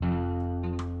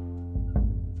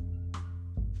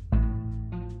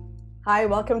Hi,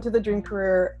 welcome to the Dream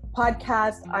Career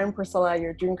Podcast. I'm Priscilla,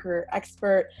 your dream career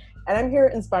expert, and I'm here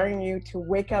inspiring you to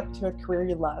wake up to a career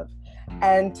you love.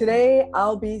 And today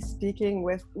I'll be speaking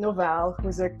with Novell,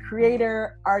 who's a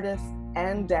creator, artist,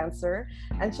 and dancer,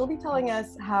 and she'll be telling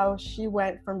us how she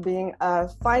went from being a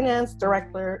finance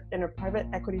director in a private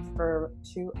equity firm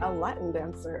to a Latin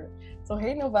dancer. So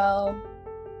hey, Novell.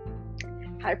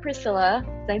 Hi, Priscilla.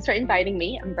 Thanks for inviting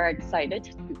me. I'm very excited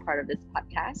to be part of this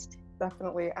podcast.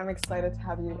 Definitely. I'm excited to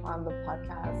have you on the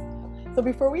podcast. So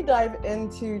before we dive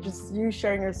into just you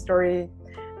sharing your story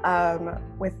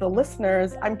with the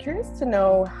listeners, I'm curious to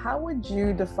know, how would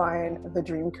you define the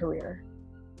dream career?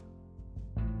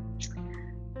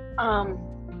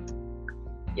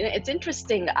 It's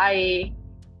interesting. I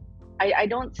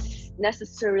don't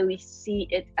necessarily see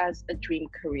it as a dream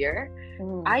career.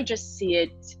 I just see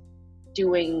it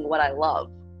doing what I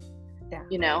love.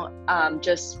 Yeah.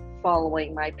 Just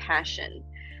following my passion.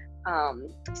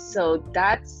 So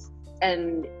that's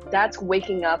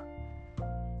waking up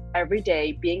every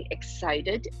day being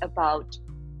excited about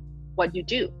what you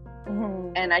do.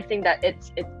 Mm-hmm. And I think that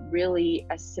it's really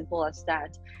as simple as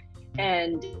that.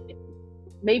 And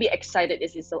maybe excited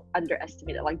is so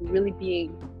underestimated, like really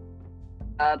being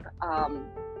up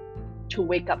to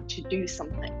wake up to do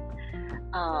something.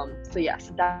 So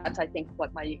that's I think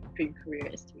what my dream career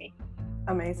is to me.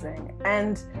 Amazing.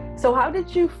 And so how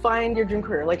did you find your dream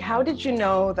career? Like, how did you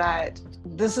know that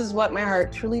this is what my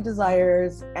heart truly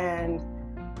desires, and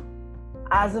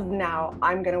as of now,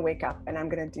 I'm going to wake up and I'm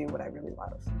going to do what I really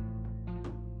love?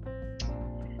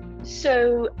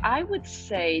 So I would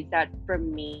say that for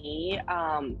me,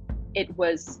 it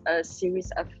was a series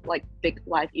of like big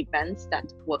life events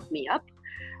that woke me up.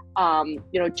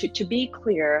 To be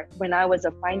clear, when I was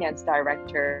a finance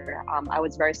director, I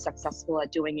was very successful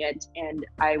at doing it, and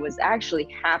I was actually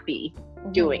happy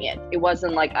doing it. It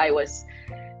wasn't like I was,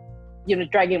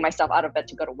 dragging myself out of bed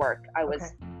to go to work. I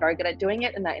was very good at doing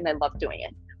it, and I loved doing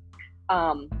it.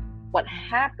 What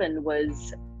happened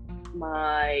was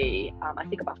I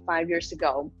think about 5 years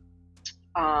ago,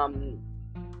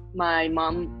 my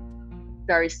mom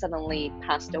very suddenly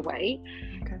passed away.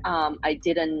 I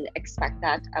didn't expect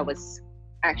that. I was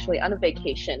actually on a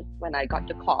vacation when I got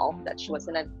the call that she was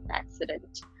in an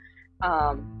accident.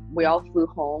 We all flew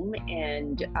home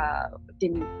and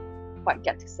didn't quite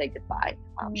get to say goodbye.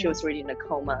 She was already in a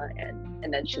coma,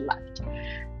 and then she left.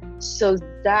 So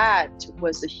that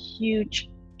was a huge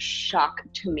shock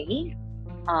to me.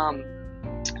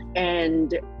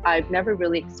 And I've never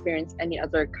really experienced any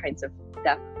other kinds of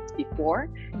death before.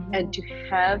 Mm-hmm. And to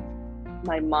have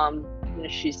my mom,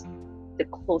 she's the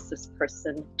closest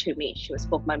person to me. She was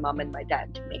both my mom and my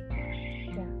dad to me.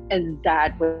 Yeah. And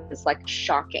that was like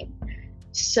shocking.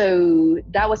 So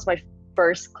that was my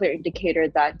first clear indicator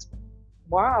that,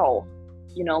 wow,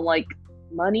 like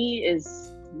money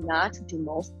is not the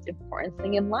most important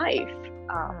thing in life.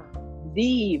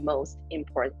 The most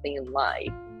important thing in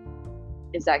life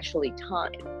is actually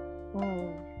time.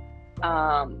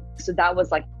 So that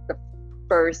was like the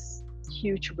first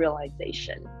huge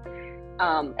realization.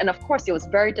 And of course, it was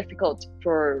very difficult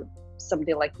for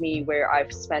somebody like me, where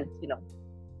I've spent,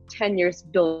 10 years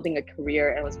building a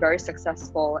career and was very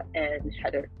successful and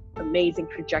had an amazing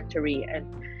trajectory and,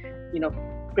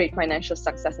 great financial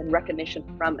success and recognition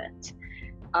from it.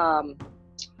 And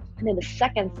then the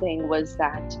second thing was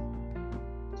that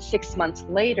 6 months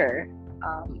later,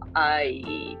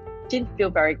 I didn't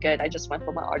feel very good. I just went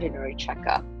for my ordinary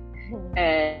checkup.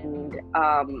 And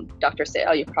doctor said,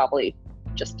 oh, you're probably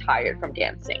just tired from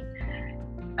dancing.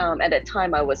 At that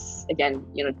time, I was, again,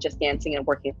 just dancing and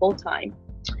working full time.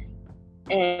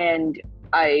 And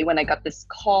when I got this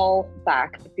call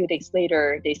back a few days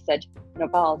later, they said,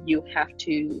 Novell, you have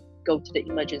to go to the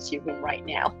emergency room right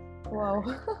now. Wow.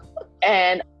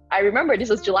 And I remember this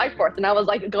was July 4th, and I was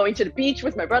like going to the beach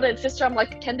with my brother and sister. I'm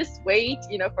like, can this wait,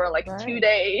 for like 2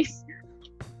 days?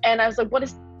 And I was like, what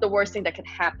is the worst thing that could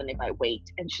happen if I wait?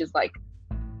 And she's like,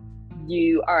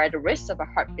 you are at a risk of a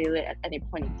heart failure at any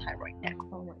point in time right now.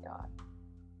 Oh my God.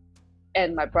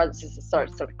 And my brother and sister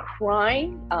started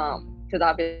crying, because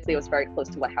obviously it was very close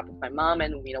to what happened to my mom,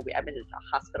 and we admitted to the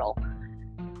hospital,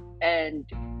 and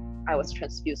I was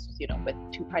transfused with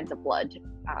 2 pints of blood.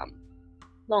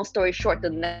 Long story short, the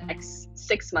next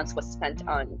 6 months was spent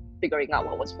on figuring out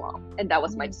what was wrong, and that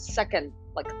was my second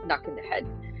knock in the head.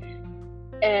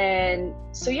 And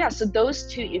so those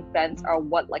 2 events are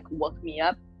what woke me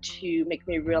up to make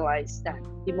me realize that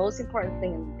the most important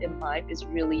thing in life is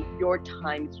really your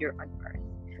time here on earth.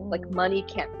 Like, money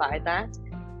can't buy that.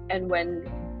 And when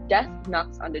death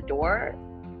knocks on the door,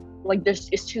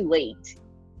 it's too late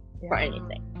for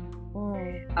anything.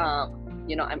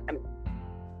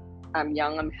 I'm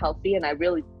young, I'm healthy, and I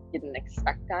really didn't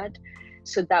expect that.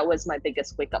 So that was my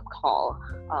biggest wake up call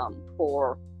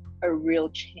for a real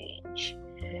change.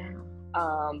 Yeah.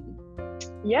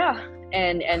 Yeah,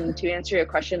 and to answer your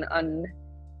question on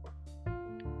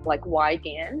like why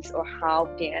dance or how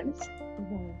dance,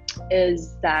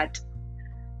 is that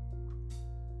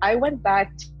I went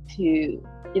back to,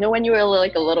 when you were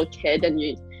like a little kid and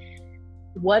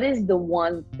what is the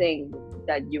one thing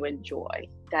that you enjoy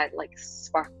that like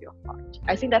spark your heart?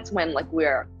 I think that's when like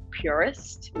we're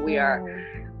purist, we are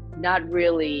not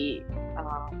really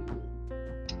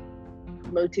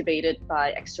motivated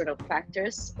by external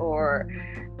factors, or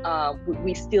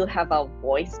we still have our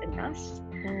voice in us.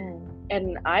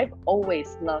 And I've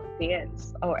always loved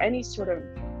dance or any sort of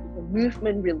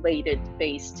movement related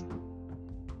based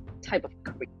type of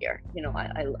career.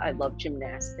 I love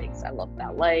gymnastics, I love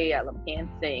ballet, I love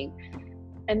dancing,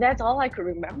 and that's all I could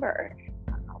remember.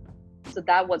 So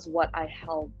that was what I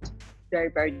held very,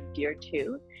 very dear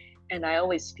to, and I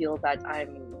always feel that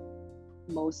I'm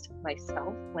most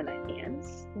myself when I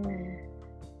dance.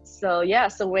 So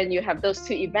when you have those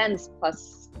two events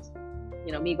plus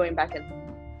me going back and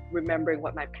remembering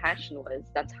what my passion was,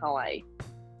 that's how I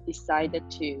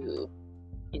decided to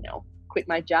quit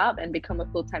my job and become a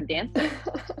full-time dancer.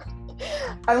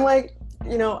 I'm like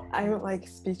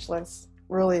speechless,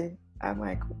 really. I'm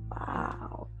like,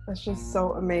 wow, that's just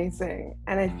so amazing.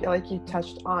 And I feel like you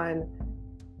touched on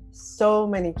so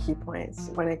many key points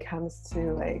when it comes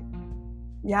to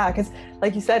because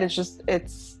like you said, it's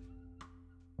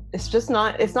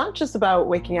not just about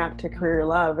waking up to career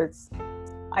love, it's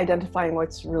identifying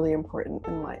what's really important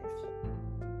in life.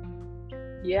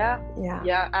 Yeah,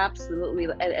 absolutely.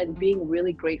 And being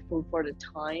really grateful for the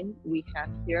time we have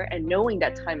here and knowing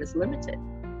that time is limited.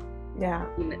 Yeah,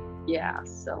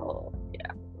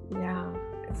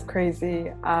 it's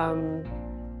crazy.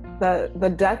 The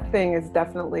death thing is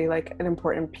definitely like an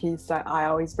important piece that I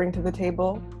always bring to the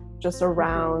table, just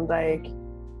around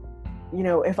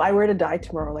if I were to die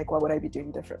tomorrow, like what would I be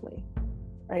doing differently,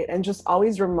 right? And just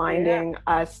always reminding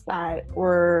us that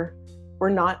we're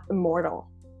not immortal.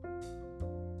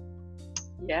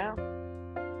 Yeah,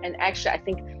 and actually I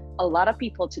think a lot of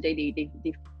people today they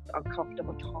are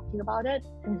comfortable talking about it.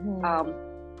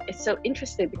 It's so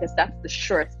interesting because that's the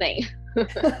sure thing.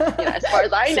 As far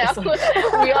as I know,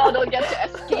 we all don't get to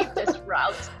escape this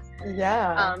route.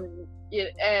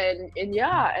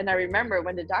 And I remember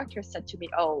when the doctor said to me,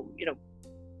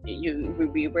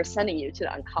 we were sending you to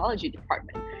the oncology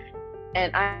department,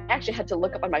 and I actually had to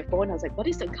look up on my phone. I was like, what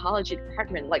is the oncology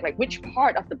department, like which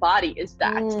part of the body is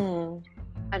that?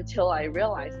 Until I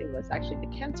realized it was actually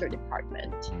the cancer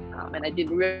department, and I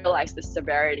didn't realize the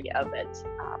severity of it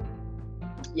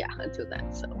until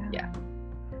then. So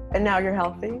And now you're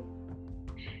healthy?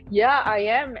 Yeah, I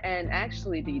am. And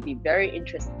actually the very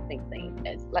interesting thing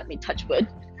is, let me touch wood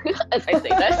as I say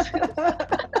this.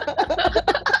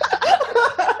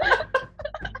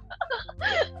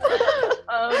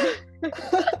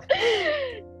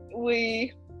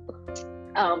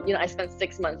 I spent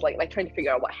 6 months like trying to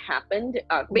figure out what happened.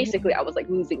 Basically, I was like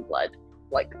losing blood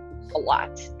like a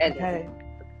lot, and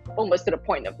almost to the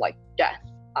point of like death.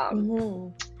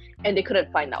 And they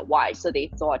couldn't find out why, so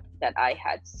they thought that I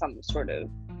had some sort of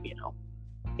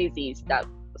disease that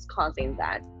was causing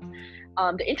that.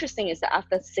 The interesting is that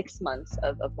after 6 months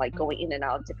of like going in and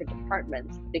out of different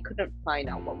departments, they couldn't find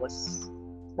out what was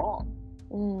wrong.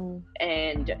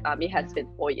 And it has been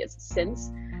 4 years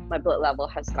since. My blood level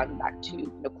has gone back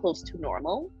to close to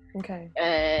normal. Okay.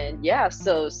 And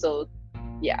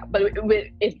but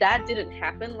if that didn't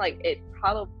happen, like it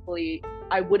probably,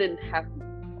 I wouldn't have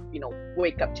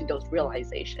wake up to those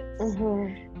realizations.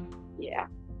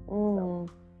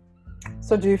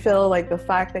 So do you feel like the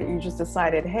fact that you just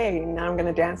decided, hey, now I'm going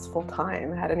to dance full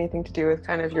time, had anything to do with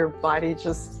kind of your body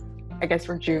just, I guess,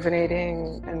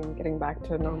 rejuvenating and getting back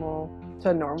to normal?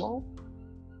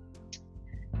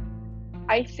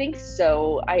 I think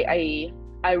so. I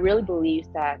really believe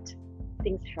that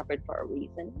things happen for a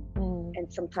reason,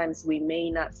 and sometimes we may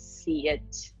not see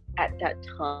it at that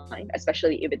time,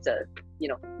 especially if it's a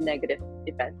negative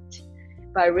event.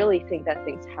 But I really think that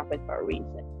things happen for a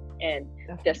reason, and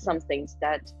there's some things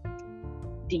that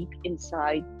deep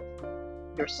inside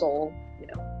your soul,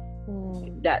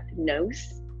 that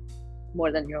knows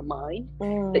more than your mind.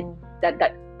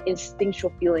 That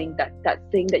instinctual feeling, that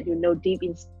thing that deep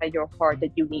inside your heart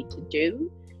that you need to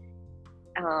do.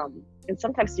 And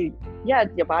sometimes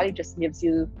your body just gives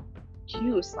you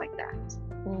cues like that.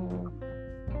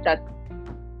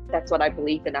 That's what I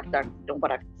believe in after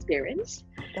what I've experienced.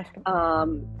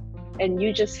 And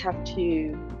you just have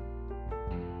to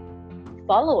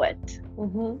follow it.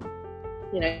 Mm-hmm.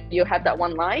 You know, you have that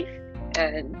one life,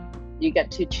 and you get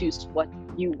to choose what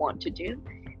you want to do,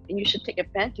 and you should take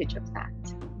advantage of that.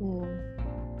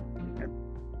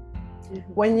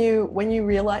 When you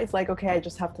realize, like, okay, I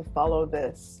just have to follow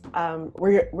this,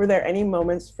 were there any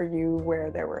moments for you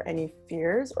where there were any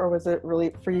fears, or was it really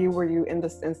for you, were you in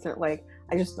this instant like,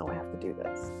 I just know I have to do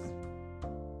this?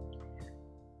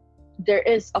 There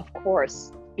is, of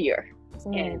course, fear,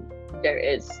 and there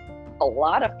is a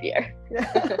lot of fear.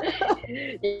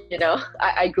 You know,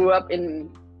 I grew up in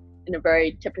a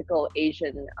very typical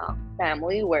Asian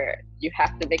family where you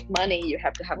have to make money, you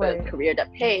have to have a career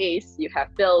that pays, you have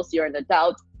bills, you're an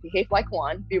adult, behave like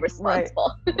one, be responsible.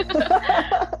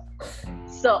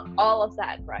 So all of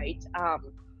that, right?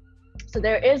 So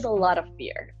there is a lot of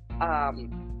fear.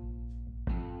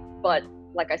 But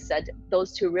like I said,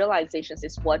 those two realizations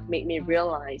is what made me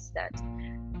realize that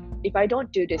if I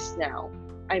don't do this now,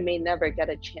 I may never get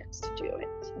a chance to do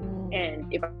it.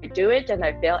 And if I do it and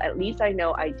I fail, at least I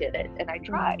know I did it and I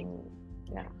tried.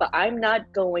 But I'm not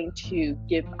going to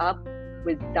give up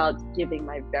without giving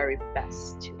my very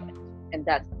best to it. And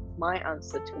that's my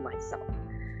answer to myself.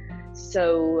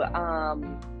 So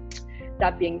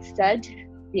that being said,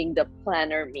 being the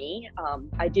planner me,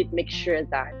 I did make sure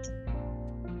that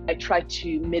I tried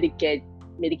to mitigate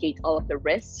all of the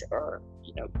risks, or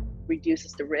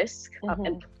reduces the risk,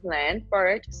 and plan for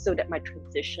it so that my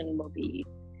transition will be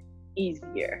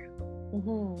easier.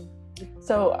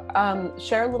 So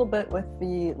share a little bit with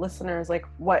the listeners, like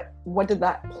what did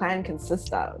that plan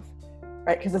consist of,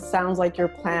 right? Because it sounds like your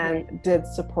plan did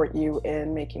support you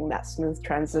in making that smooth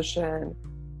transition,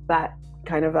 that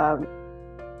kind of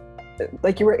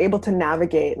like you were able to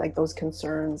navigate like those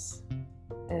concerns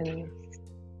in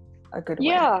a good way.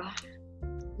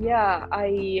 Yeah,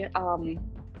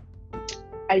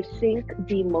 I think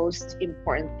the most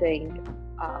important thing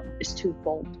is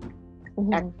twofold.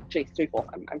 Actually, it's threefold.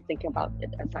 I'm thinking about it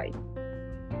as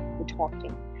I'm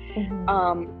talking.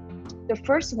 The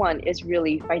first one is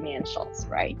really financials,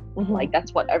 right? Like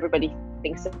that's what everybody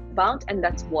thinks about, and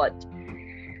that's what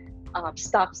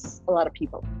stops a lot of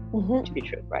people to be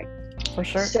true, right? For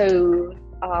sure. So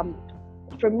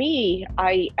for me,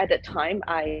 at the time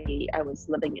I was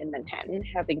living in Manhattan,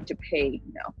 having to pay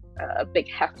a big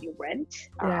hefty rent.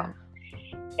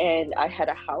 And I had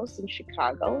a house in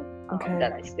Chicago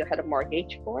that I still had a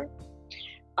mortgage for.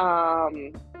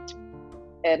 And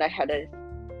I had a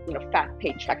fat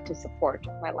paycheck to support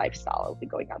my lifestyle. I'll be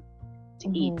going out to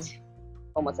eat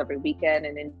almost every weekend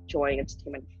and enjoying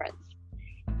entertainment with friends.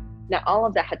 Now all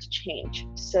of that had to change.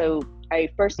 So I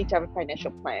first need to have a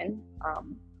financial plan.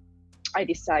 I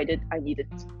decided I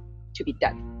needed to be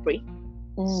debt free.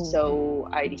 So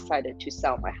I decided to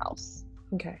sell my house.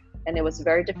 And it was a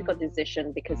very difficult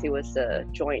decision because it was a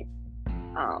joint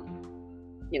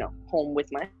home with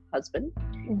my husband.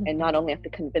 And not only have to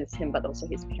convince him, but also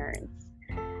his parents.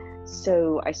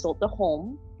 So I sold the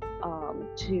home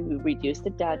to reduce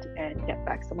the debt and get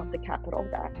back some of the capital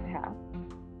that I have.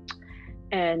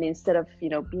 And instead of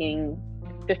being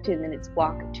 15 minutes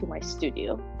walk to my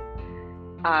studio,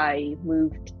 I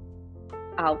moved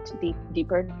out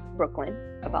deeper in Brooklyn,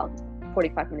 about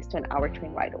 45 minutes to an hour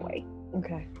train ride away.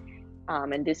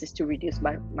 And this is to reduce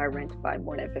my rent by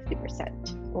more than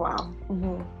 50%. Wow.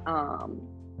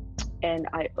 And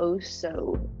I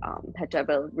also had to have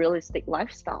a realistic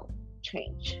lifestyle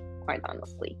change, quite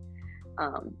honestly.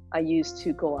 I used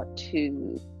to go out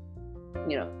to,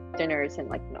 dinners and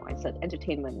I said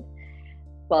entertainment.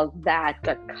 Well, that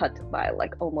got cut by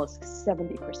almost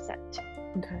 70%.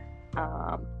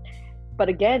 But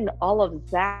again, all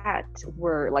of that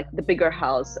were the bigger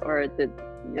house or the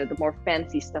more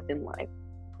fancy stuff in life.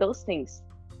 Those things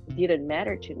didn't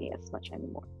matter to me as much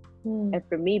anymore. And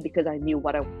for me, because I knew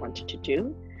what I wanted to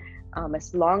do,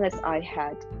 as long as I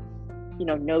had,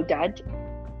 no debt,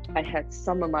 I had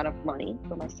some amount of money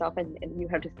for myself, and you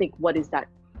have to think, what is that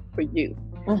for you?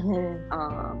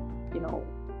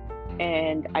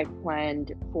 And I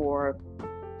planned for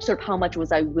sort of how much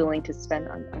was I willing to spend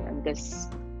on this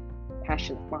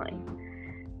passion of mine,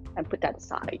 and put that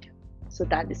aside. So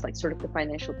that is sort of the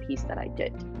financial piece that I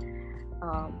did.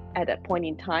 At that point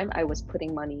in time, I was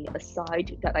putting money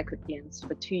aside that I could dance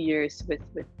for 2 years with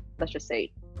let's just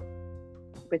say,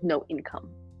 with no income.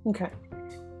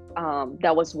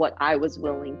 That was what I was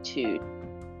willing to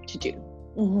do.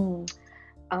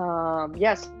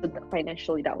 Yes, but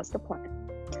financially, that was the plan.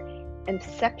 And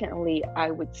secondly, I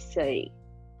would say,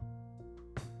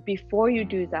 before you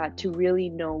do that, to really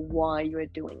know why you're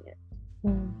doing it.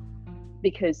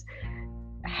 Because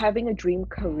having a dream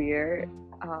career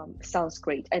sounds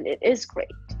great, and it is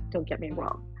great, don't get me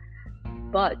wrong.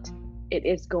 but it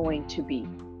is going to be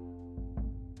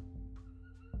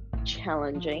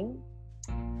challenging,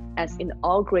 as in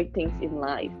all great things in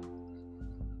life,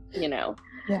 you know.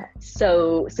 Yeah.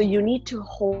 So you need to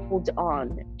hold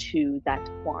on to that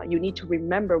why. You need to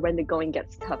remember when the going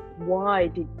gets tough, why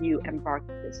did you embark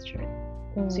on this journey?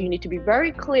 So you need to be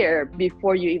very clear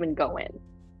before you even go in.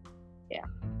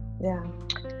 Yeah.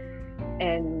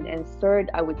 And third,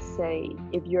 I would say,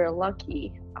 if you're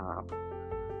lucky,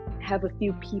 have a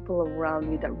few people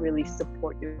around you that really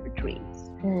support your dreams.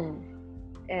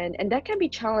 And that can be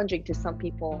challenging to some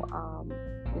people.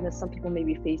 Some people may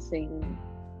be facing,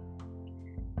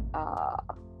 I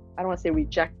don't want to say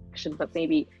rejection, but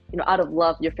maybe, out of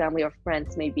love, your family or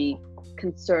friends may be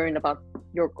concerned about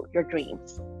your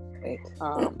dreams, Right.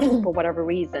 for whatever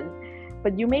reason.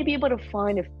 But you may be able to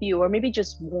find a few, or maybe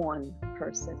just one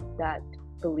person that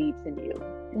believes in you.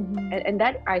 And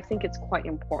that, I think, it's quite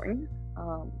important,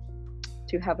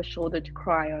 to have a shoulder to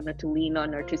cry on, or to lean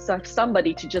on, or to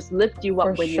somebody to just lift you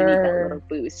up when you need that little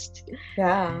boost.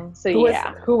 Yeah. So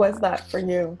who was that for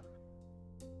you?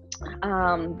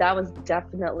 That was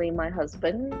definitely my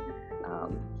husband.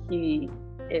 He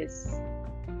is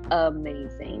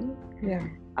amazing. Yeah.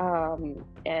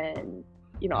 And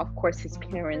of course, his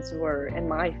parents were, and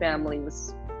my family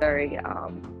was very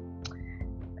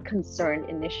concerned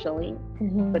initially,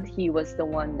 but he was the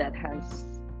one that has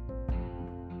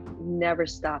never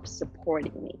stopped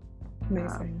supporting me.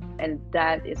 Amazing. And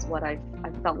that is what I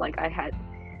felt like I had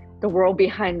the world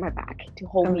behind my back to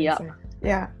hold me up.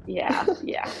 Yeah.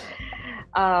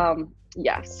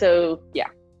 So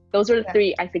those are the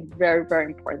three, I think, very, very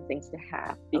important things to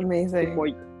have before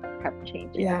you have to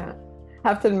change it. Yeah. I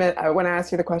have to admit, when I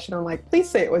asked you the question, I'm like, please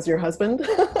say it was your husband.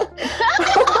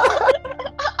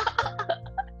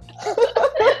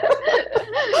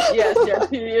 Yes,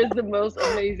 he is the most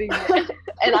amazing man.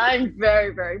 And I'm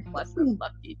very, very blessed and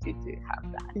lucky to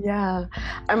have that. Yeah.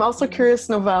 I'm also curious,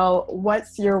 Novell,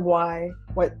 what's your why?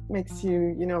 What makes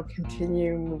you,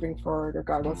 continue moving forward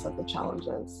regardless of the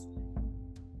challenges?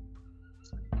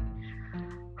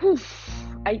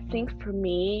 I think for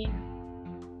me,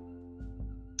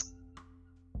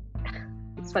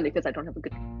 it's funny because I don't have a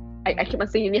good, I keep on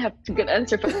saying you have a good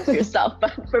answer for yourself,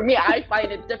 but for me, I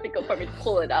find it difficult for me to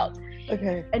pull it out.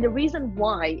 Okay. And the reason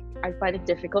why I find it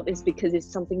difficult is because it's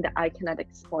something that I cannot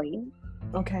explain,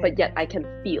 but yet I can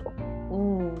feel.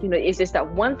 It's just that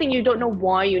one thing you don't know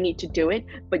why you need to do it,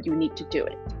 but you need to do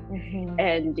it.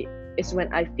 And it's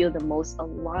when I feel the most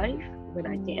alive, when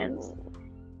I dance.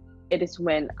 It is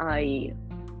when I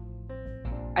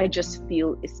just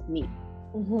feel it's me.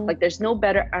 Like there's no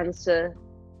better answer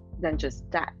than just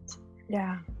that.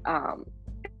 Yeah.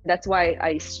 That's why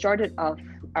I started off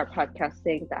our podcast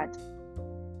saying that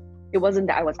it wasn't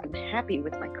that I was unhappy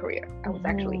with my career. I was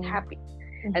actually happy.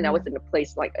 And I was in a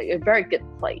place, like a very good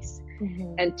place.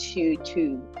 And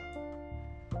to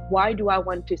why do I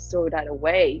want to throw that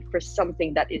away for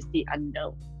something that is the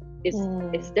unknown?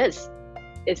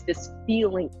 It's this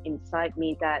feeling inside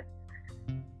me that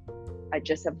I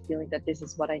just have a feeling that this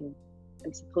is what I'm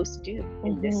supposed to do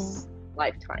in this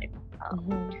lifetime.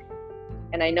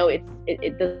 And I know it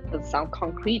doesn't sound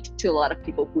concrete to a lot of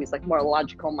people who is like more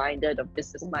logical minded or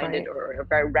business minded or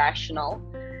very rational.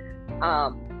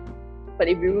 But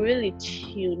if you really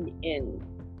tune in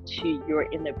to your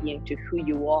inner being, to who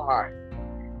you are,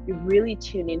 you really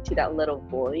tune into that little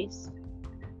voice,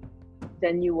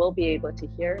 then you will be able to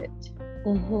hear it.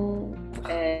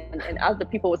 And other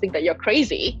people will think that you're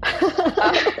crazy.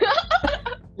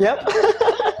 Yep.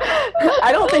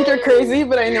 I don't think you're crazy,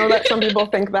 but I know that some people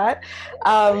think that.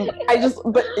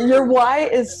 But your why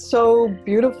is so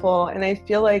beautiful. And I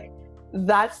feel like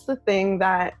that's the thing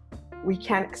that we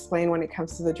can't explain when it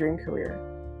comes to the dream career,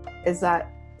 is that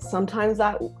sometimes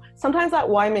that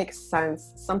why makes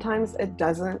sense. Sometimes it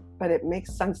doesn't, but it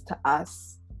makes sense to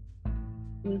us.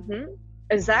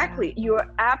 Exactly. You're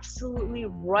absolutely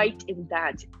right in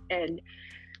that. And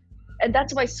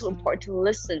that's why it's so important to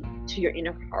listen to your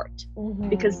inner heart,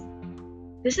 because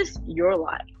this is your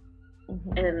life.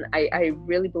 And I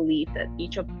really believe that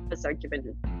each of us are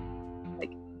given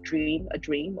like a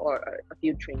dream or a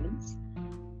few dreams.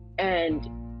 And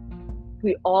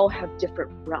we all have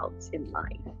different routes in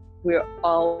life. We're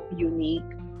all unique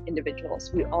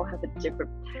individuals. We all have a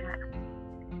different path.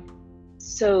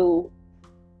 So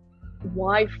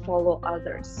why follow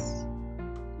others?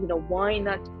 Why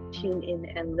not tune in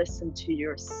and listen to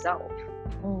yourself?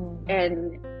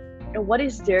 And what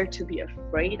is there to be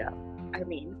afraid of? I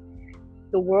mean,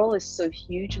 the world is so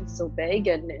huge and so big,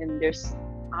 and there's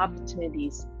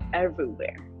opportunities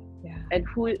everywhere. And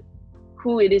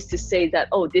who it is to say that,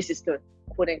 oh, this is the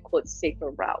quote unquote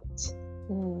safer route.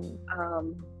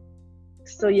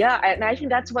 So yeah, and I think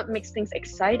that's what makes things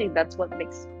exciting. That's what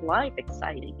makes life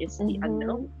exciting, is the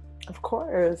unknown. Of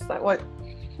course,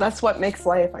 that's what makes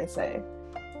life, I say.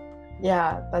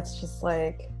 Yeah, that's just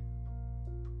like,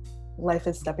 life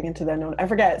is stepping into the unknown. I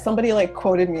forget, somebody like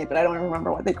quoted me, but I don't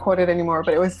remember what they quoted anymore,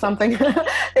 but it was something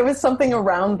it was something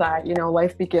around that, you know,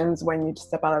 life begins when you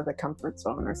step out of the comfort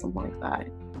zone or something like that,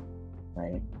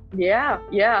 right? Yeah,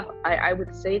 I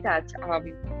would say that.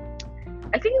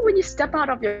 I think when you step out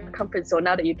of your comfort zone,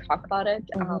 now that you talk about it,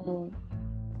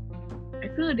 I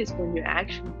feel it is when you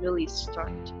actually really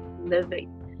start living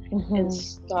and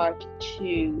start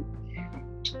to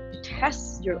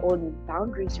test your own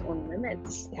boundaries, your own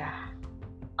limits,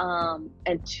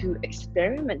 and to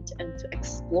experiment and to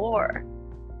explore,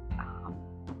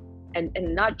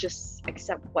 and not just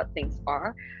accept what things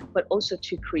are, but also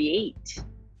to create.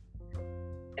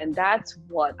 And that's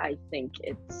what I think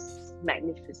it's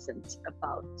magnificent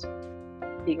about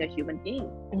being a human being.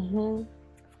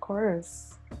 Of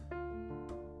course.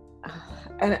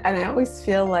 And I always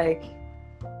feel like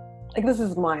this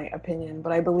is my opinion,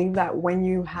 but I believe that when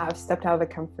you have stepped out of the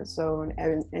comfort zone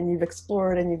and you've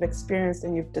explored and you've experienced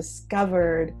and you've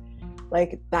discovered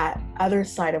like that other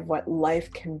side of what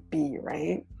life can be,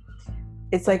 right?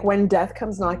 It's like when death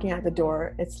comes knocking at the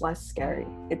door, it's less scary.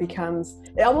 It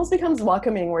almost becomes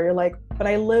welcoming, where you're like, but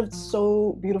I lived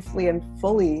so beautifully and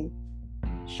fully.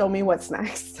 Show me what's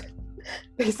next,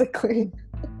 basically.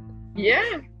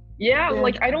 Yeah.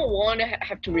 Like, I don't want to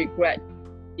have to regret,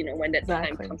 you know, when that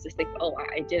time comes to think, oh,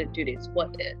 I didn't do this.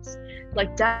 What is?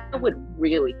 Like, that would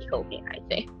really kill me, I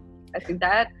think. I think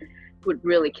that would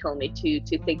really kill me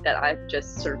to think that I've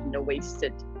just sort of, you know,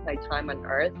 wasted my time on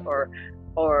earth,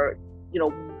 or you know,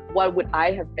 what would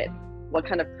I have been? What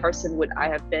kind of person would I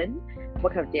have been?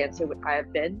 What kind of dancer would I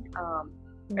have been?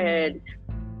 And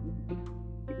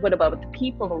what about the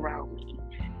people around me?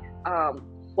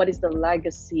 What is the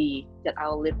legacy that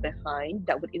I'll leave behind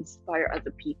that would inspire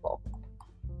other people?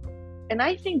 And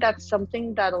I think that's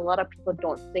something that a lot of people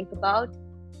don't think about,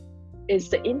 is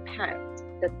the impact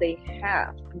that they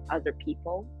have on other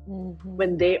people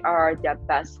when they are their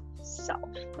best self.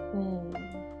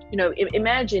 You know,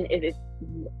 imagine if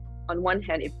on one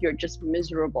hand, if you're just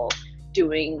miserable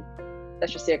doing,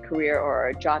 let's just say, a career or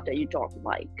a job that you don't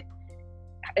like,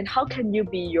 and how can you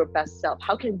be your best self?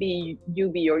 How can you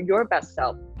be your best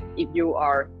self if you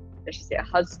are, let's just say, a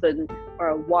husband or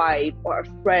a wife or a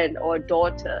friend or a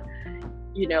daughter?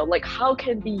 You know, like, how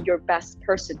can be your best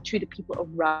person to the people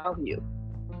around you,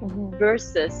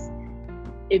 versus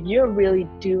if you're really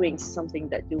doing something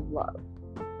that you love,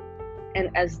 and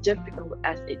as difficult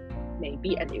as it may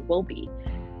be, and it will be,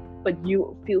 but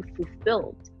you feel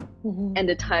fulfilled. And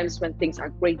the times when things are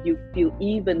great, you feel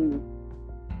even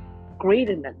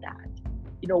greater than that.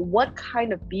 You know, what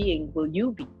kind of being will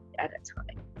you be at a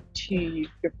time to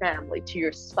your family, to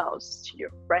your spouse, to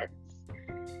your friends?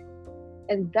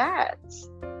 And that,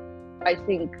 I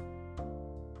think,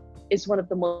 is one of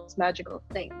the most magical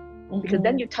things, because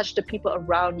then you touch the people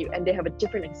around you and they have a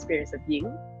different experience of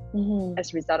you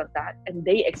as a result of that, and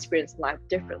they experience life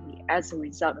differently as a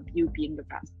result of you being your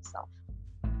best self.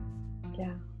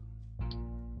 Yeah.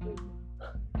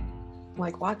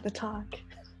 Like, walk the talk.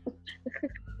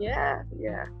 Yeah,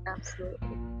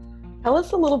 absolutely. Tell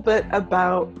us a little bit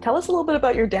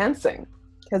about your dancing,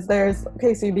 because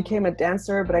so you became a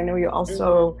dancer, but I know you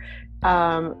also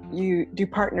you do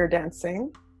partner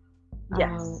dancing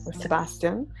with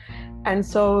Sebastian. And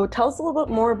so tell us a little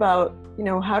bit more about, you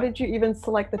know, how did you even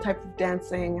select the type of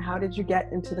dancing? How did you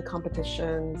get into the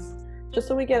competitions? Just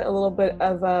so we get a little bit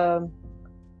of a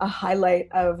highlight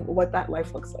of what that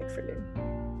life looks like for you.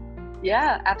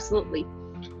 Yeah, absolutely.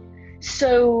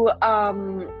 So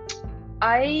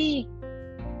I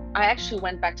actually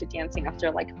went back to dancing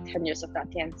after like 10 years of not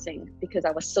dancing, because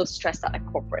I was so stressed out at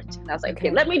corporate. And I was like,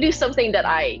 okay, let me do something that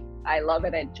I love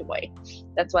and enjoy.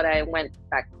 That's what I went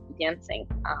back to dancing.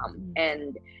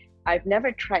 And I've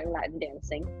never tried Latin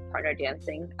dancing, partner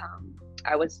dancing.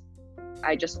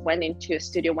 I just went into a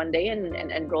studio one day and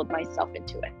enrolled myself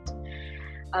into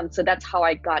it. So that's how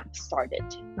I got started.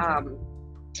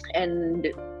 And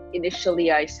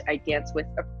initially I danced with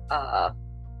a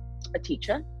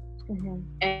teacher.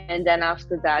 And then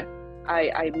after that,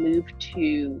 I moved to,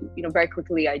 you know, very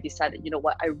quickly I decided, you know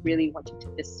what, I really want to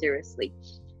take this seriously.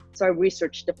 So I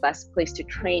researched the best place to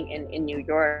train in New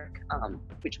York,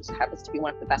 which happens to be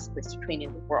one of the best places to train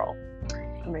in the world.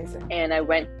 Amazing. And I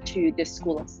went to this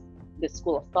school of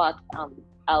thought,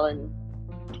 Alan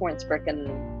Torrensberg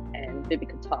and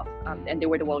Vivica Tough, and they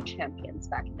were the world champions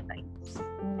back in the 90s.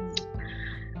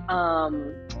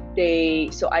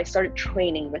 So I started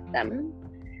training with them.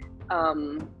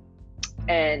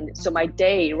 And so my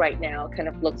day right now kind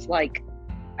of looks like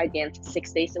I dance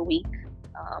 6 days a week.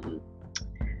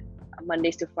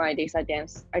 Mondays to Fridays I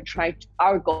dance.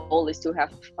 Our goal is to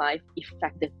have 5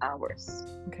 effective hours.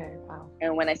 Okay, wow.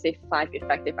 And when I say 5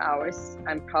 effective hours,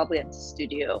 I'm probably at the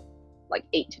studio like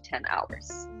 8 to 10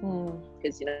 hours.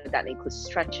 Because that includes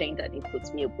stretching, that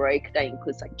includes meal break, that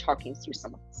includes like talking through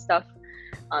some of the stuff,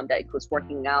 that includes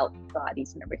working out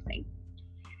bodies and everything.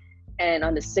 And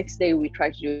on the 6th day, we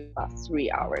try to do about 3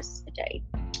 hours a day.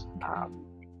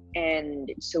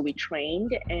 And so we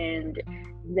trained, and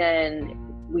then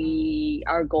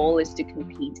our goal is to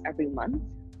compete every month.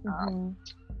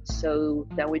 So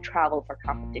then we travel for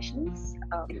competitions.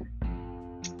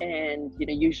 And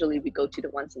usually we go to the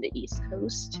ones in the East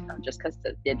Coast, just because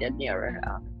they're nearer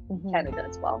Canada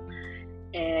as well.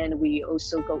 And we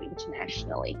also go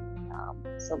internationally.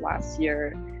 So last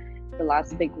year, the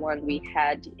last big one we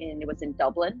had it was in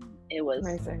Dublin. It was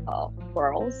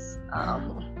Worlds.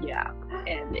 Yeah,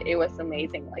 and it was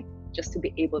amazing, like just to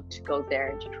be able to go there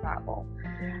and to travel.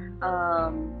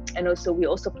 And also we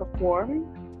also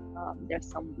perform. There's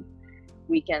some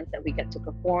weekends that we get to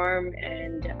perform,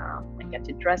 and I get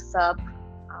to dress up.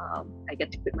 I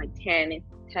get to put my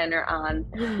tanner on,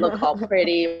 look all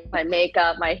pretty, my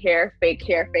makeup, my hair, fake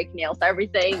nails,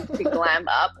 everything to glam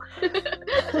up.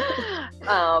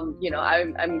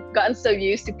 I'm gotten so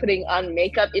used to putting on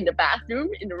makeup in the bathroom,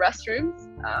 in the restrooms.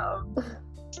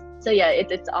 So yeah,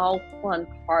 it's all fun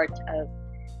part of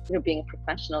being a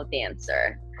professional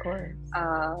dancer. Of course.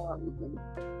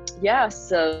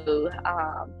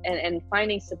 And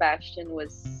finding Sebastian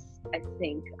was, I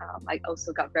think, I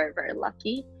also got very, very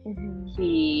lucky.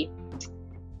 He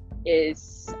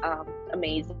is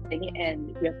amazing,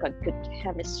 and we have got good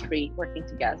chemistry working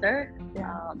together.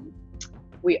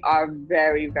 We are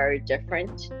very, very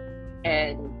different,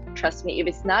 and trust me, if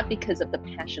it's not because of the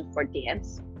passion for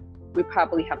dance, we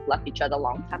probably have left each other a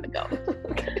long time ago.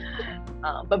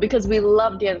 But because we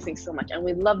love dancing so much, and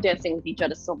we love dancing with each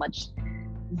other so much,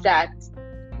 that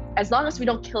as long as we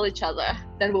don't kill each other,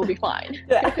 then we'll be fine.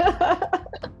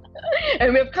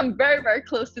 And we've come very, very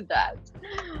close to that.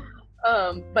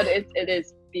 But it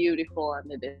is beautiful,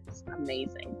 and it is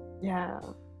amazing. Yeah,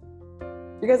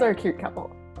 you guys are a cute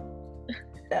couple.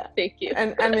 Yeah, thank you.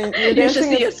 And I mean, you should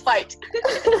see us fight.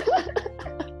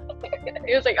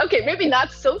 It was like, okay, maybe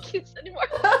not so cute anymore.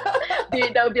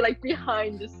 That would be like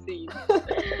behind the scenes.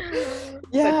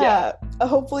 Yeah.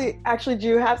 Hopefully, actually, do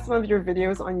you have some of your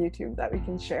videos on YouTube that we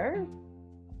can share?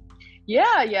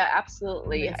 Yeah,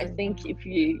 absolutely. Amazing. I think if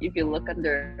you look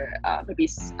under maybe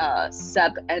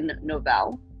Seb and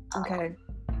Novell. Okay.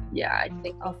 Yeah, I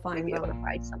think I'll find be them. able to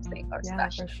find something or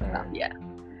For sure. Yeah.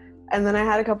 And then I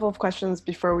had a couple of questions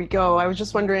before we go. I was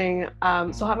just wondering,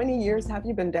 so how many years have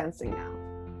you been dancing now?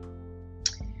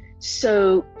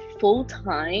 So full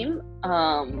time,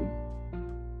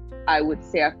 I would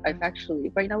say I've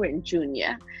actually, right now we're in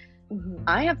junior.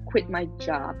 I have quit my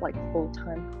job like full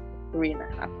time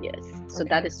 3.5 years. So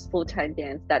that is full time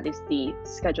dance. That is the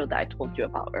schedule that I told you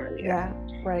about earlier. Yeah,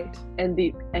 right. And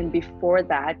before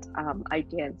that, I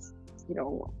danced,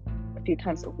 a few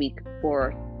times a week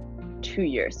for 2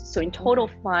 years. So in total,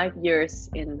 5 years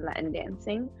in Latin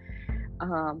dancing.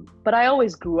 But I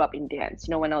always grew up in dance.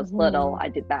 When I was little, I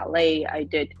did ballet, I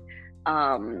did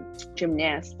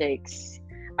gymnastics,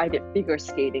 I did figure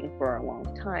skating for a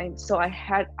long time. So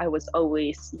I was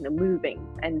always, moving,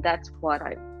 and that's what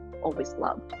I always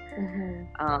loved.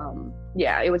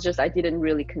 It was just I didn't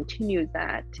really continue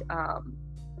that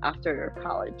after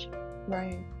college.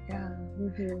 Right. Yeah.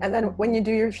 And then when you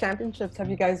do your championships, have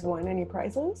you guys won any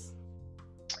prizes?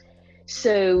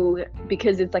 So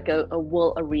because it's like a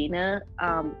world arena,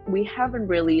 we haven't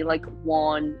really like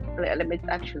won. Let me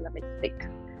think.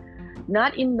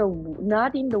 Not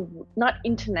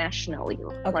internationally.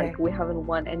 Like we haven't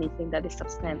won anything that is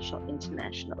substantial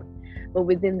internationally. But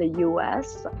within the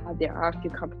U.S., there are a few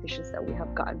competitions that we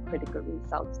have gotten pretty good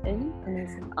results in.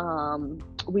 Amazing.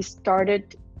 We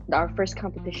started. Our first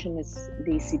competition is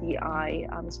the CDI.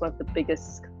 It's one of the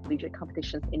biggest collegiate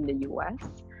competitions in the U.S.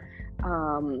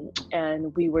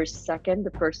 And we were second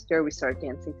the first year we started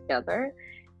dancing together.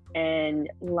 And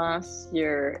last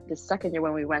year, the second year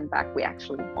when we went back, we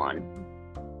actually won.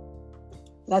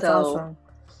 That's awesome.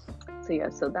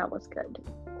 So that was good.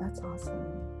 That's awesome.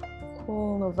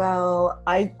 Cool, Novell.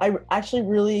 I actually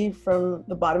really, from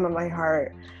the bottom of my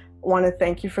heart, want to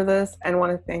thank you for this, and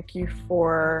want to thank you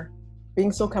for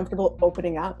being so comfortable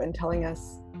opening up and telling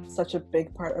us such a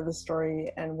big part of the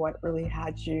story and what really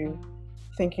had you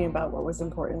thinking about what was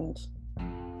important.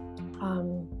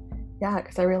 Yeah,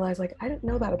 because I realized like I didn't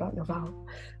know that about Novell.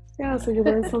 Yeah, so you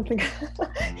learned something.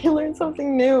 You learned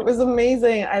something new. It was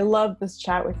amazing. I love this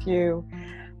chat with you.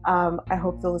 I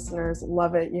hope the listeners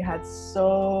love it. You had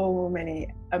so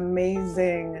many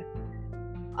amazing,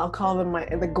 I'll call them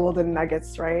the golden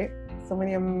nuggets, right? So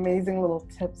many amazing little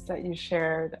tips that you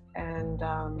shared. And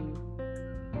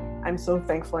I'm so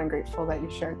thankful and grateful that you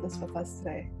shared this with us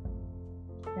today.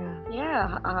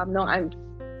 Yeah. No, I'm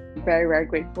very, very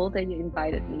grateful that you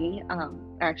invited me.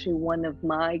 Actually, one of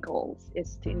my goals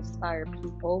is to inspire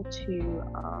people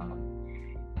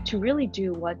to really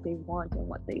do what they want and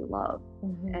what they love.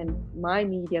 And my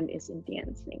medium is in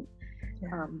dancing.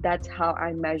 That's how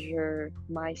I measure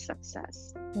my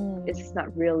success. It's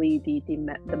not really the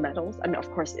medals. I mean, of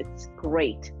course, it's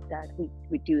great that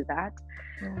we do that.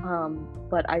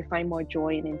 But I find more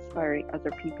joy in inspiring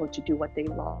other people to do what they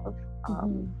love.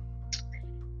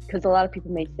 Because a lot of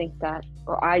people may think that,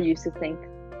 or I used to think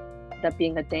that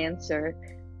being a dancer,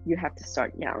 you have to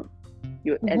start young.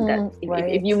 And that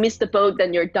if you miss the boat,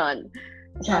 then you're done.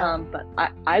 But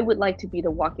I would like to be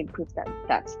the walking proof that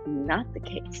that's not the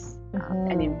case.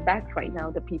 And in fact, right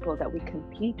now, the people that we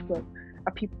compete with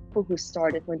are people who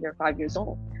started when they're 5 years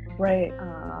old. Right.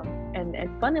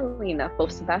 And funnily enough,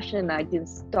 both Sebastian and I didn't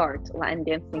start Latin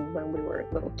dancing when we were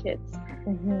little kids.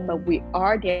 But we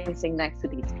are dancing next to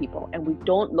these people, and we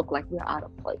don't look like we're out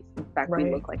of place. In fact,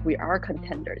 we look like we are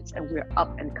contenders, and we're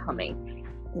up and coming.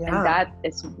 And that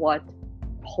is what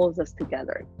holds us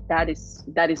together. That is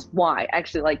why,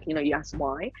 actually, like, you know, you asked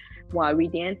why we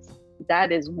dance.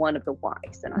 That is one of the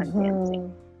whys that I'm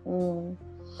dancing.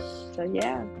 So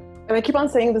yeah. And I keep on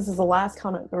saying this is the last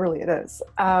comment, but really it is.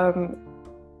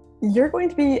 You're going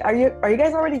to be, are you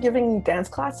guys already giving dance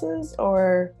classes,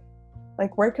 or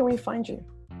like where can we find you?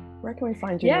 Where can we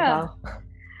find you, Novell?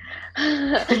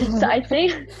 So I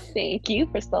think, thank you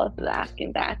for still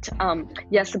asking that.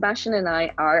 Sebastian and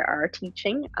I are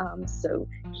teaching. So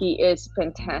he is a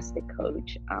fantastic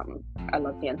coach. I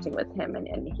love dancing with him,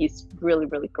 and he's really,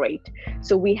 really great.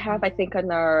 So we have, I think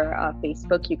on our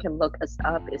Facebook, you can look us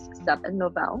up, is Seb and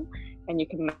Novell, and you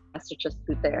can message us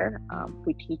through there.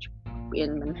 We teach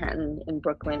in Manhattan, in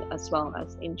Brooklyn, as well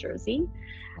as in Jersey.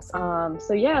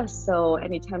 So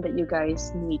anytime that you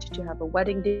guys need to have a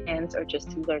wedding dance or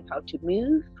just to learn how to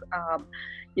move,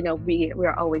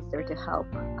 we're always there to help.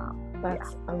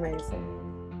 That's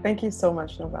amazing. Thank you so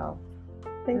much, Novell.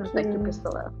 Thank you,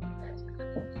 Priscilla.